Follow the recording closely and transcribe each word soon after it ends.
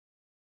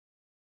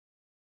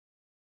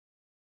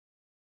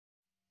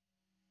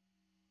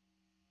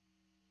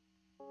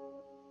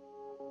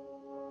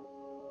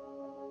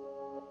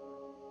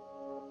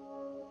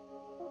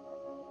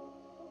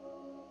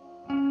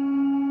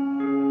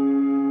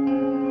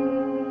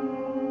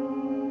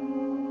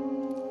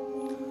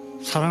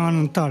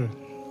사랑하는 딸,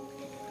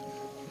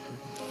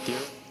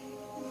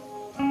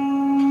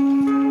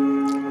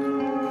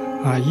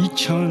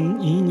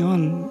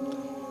 2002년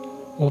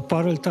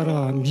오빠를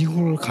따라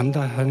미국을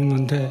간다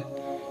했는데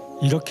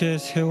이렇게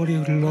세월이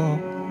흘러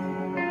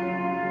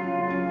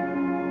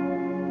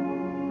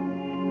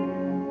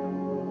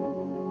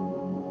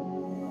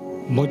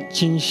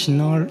멋진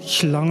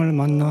신랑을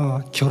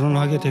만나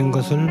결혼하게 된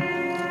것을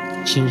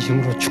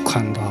진심으로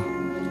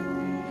축하한다.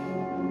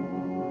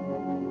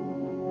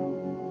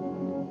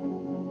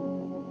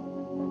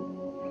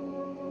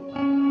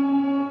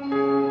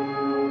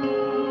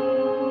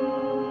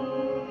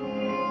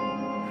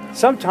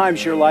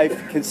 Sometimes your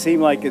life can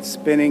seem like it's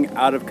spinning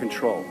out of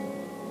control.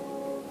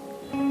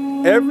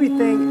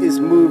 Everything is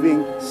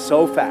moving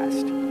so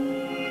fast.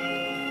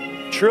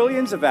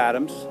 Trillions of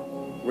atoms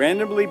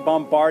randomly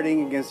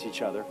bombarding against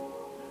each other.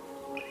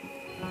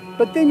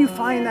 But then you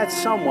find that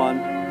someone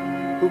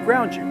who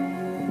grounds you,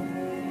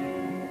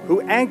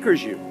 who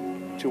anchors you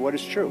to what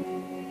is true,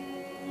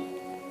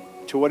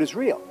 to what is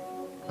real.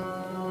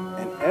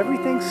 And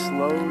everything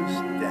slows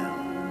down.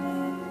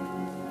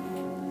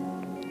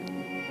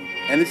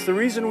 And it's the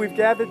reason we've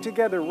gathered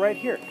together right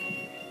here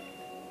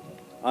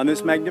on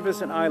this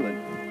magnificent island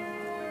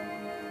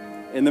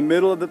in the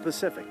middle of the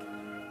Pacific.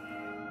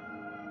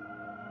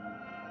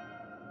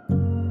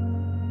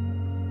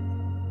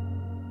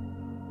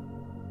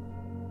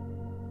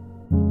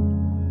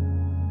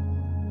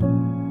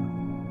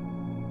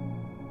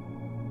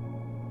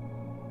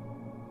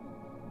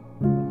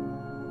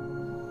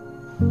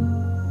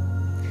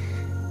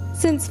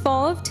 Since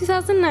fall of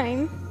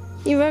 2009,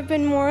 you have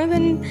been more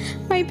than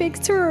my big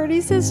sorority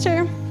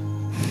sister.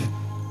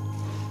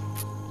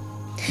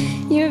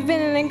 You have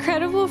been an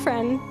incredible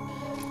friend.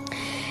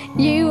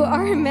 You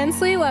are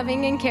immensely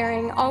loving and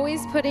caring,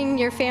 always putting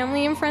your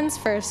family and friends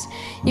first.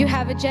 You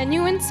have a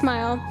genuine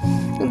smile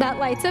that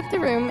lights up the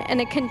room and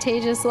a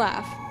contagious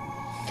laugh.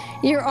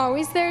 You're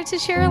always there to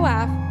share a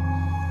laugh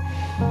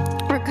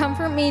or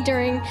comfort me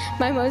during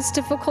my most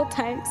difficult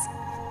times.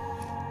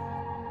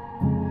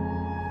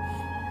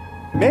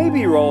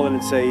 Maybe, Roland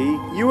and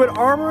Saehee, you had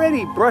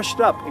already brushed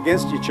up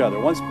against each other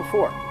once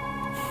before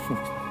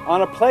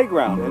on a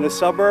playground in a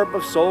suburb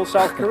of Seoul,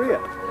 South Korea,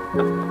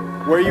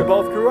 where you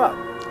both grew up.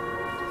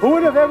 Who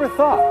would have ever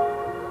thought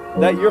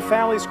that your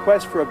family's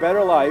quest for a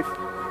better life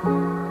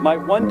might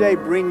one day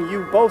bring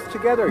you both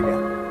together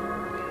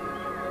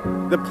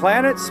again? The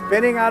planet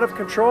spinning out of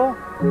control,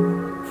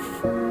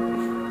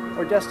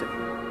 or destiny?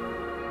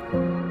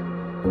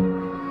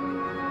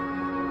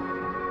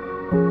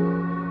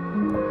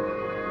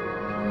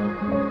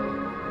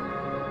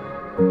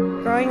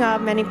 Growing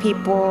up, many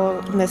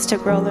people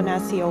mistook Roland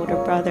as the older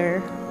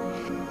brother,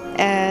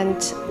 and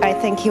I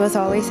think he was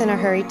always in a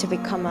hurry to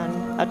become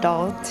an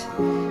adult.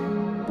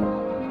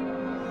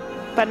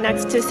 But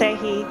next to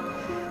Saehee,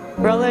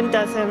 Roland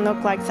doesn't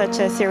look like such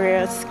a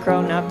serious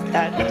grown-up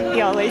that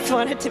he always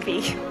wanted to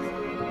be.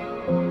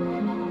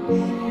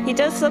 He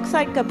just looks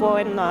like a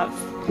boy in love.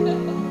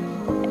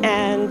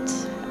 And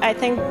I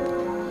think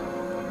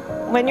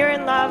when you're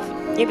in love,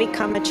 you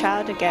become a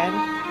child again.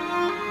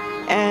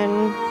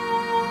 And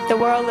the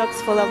world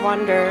looks full of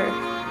wonder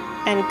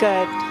and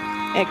good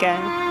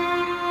again.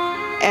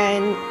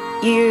 And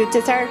you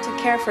desire to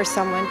care for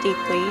someone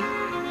deeply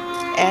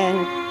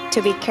and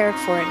to be cared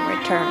for in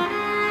return.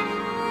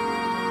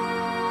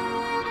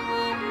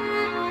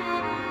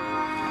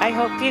 I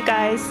hope you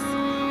guys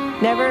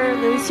never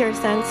lose your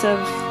sense of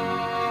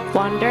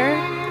wonder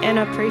and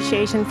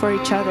appreciation for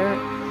each other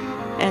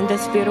and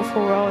this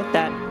beautiful world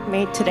that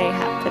made today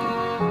happen.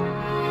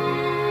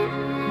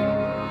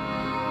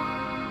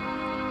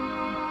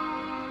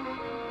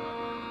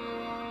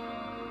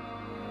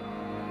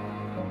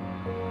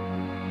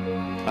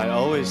 I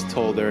always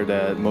told her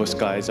that most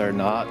guys are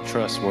not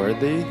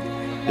trustworthy,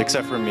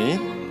 except for me.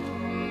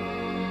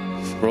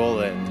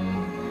 Roland,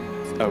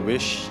 I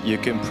wish you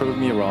can prove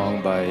me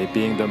wrong by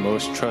being the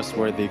most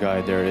trustworthy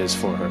guy there is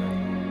for her.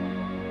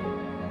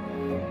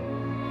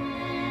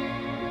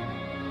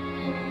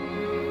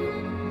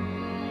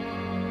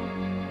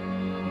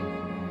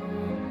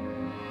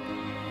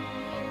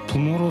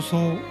 부모로서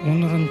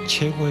오늘은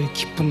최고의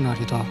기쁜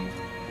날이다.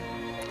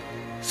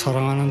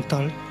 사랑하는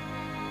딸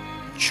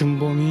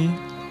준범이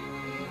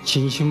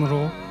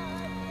진심으로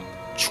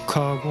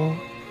축하하고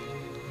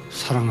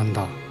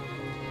사랑한다.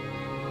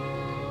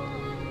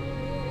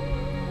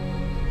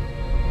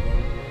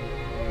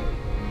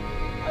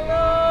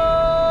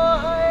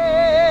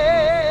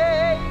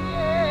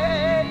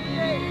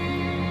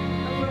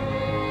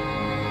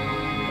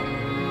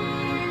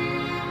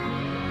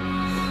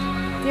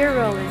 Dear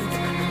Roland,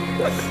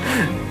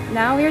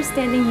 now we are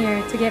standing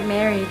here to get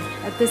married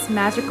at this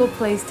magical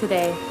place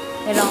today.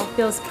 It all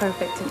feels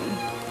perfect to me.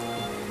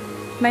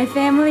 My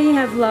family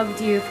have loved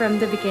you from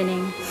the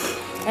beginning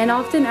and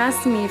often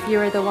asked me if you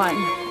were the one.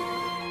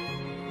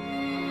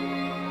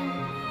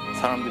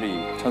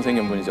 사람들이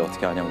천생연분인지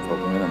어떻게 아냐고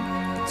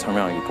물어보면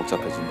설명하기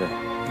복잡해진대.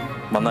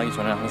 만나기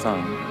전에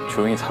항상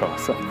조용히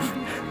살아왔어.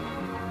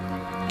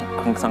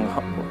 항상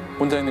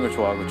혼자 있는 걸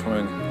좋아하고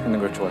조용히 있는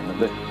걸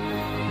좋아했는데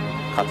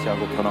같이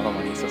하고 변화가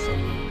많이 있었어.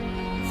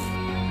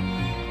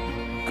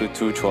 그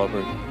두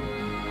조합을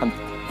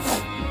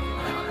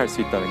할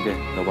수 있다는 게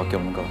너밖에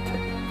없는 것 같아.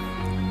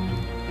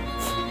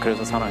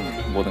 그래서 사랑해,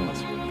 모든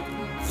것을.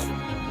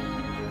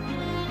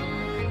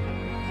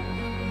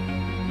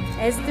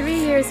 As 3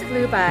 years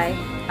flew by,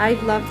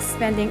 I've loved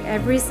spending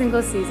every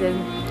single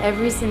season,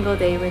 every single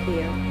day with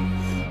you.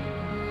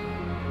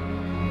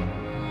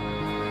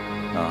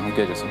 나랑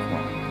함께 해줘서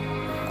고마워.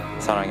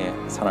 사랑해,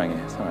 사랑해,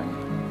 사랑해.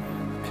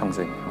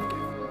 평생 함께.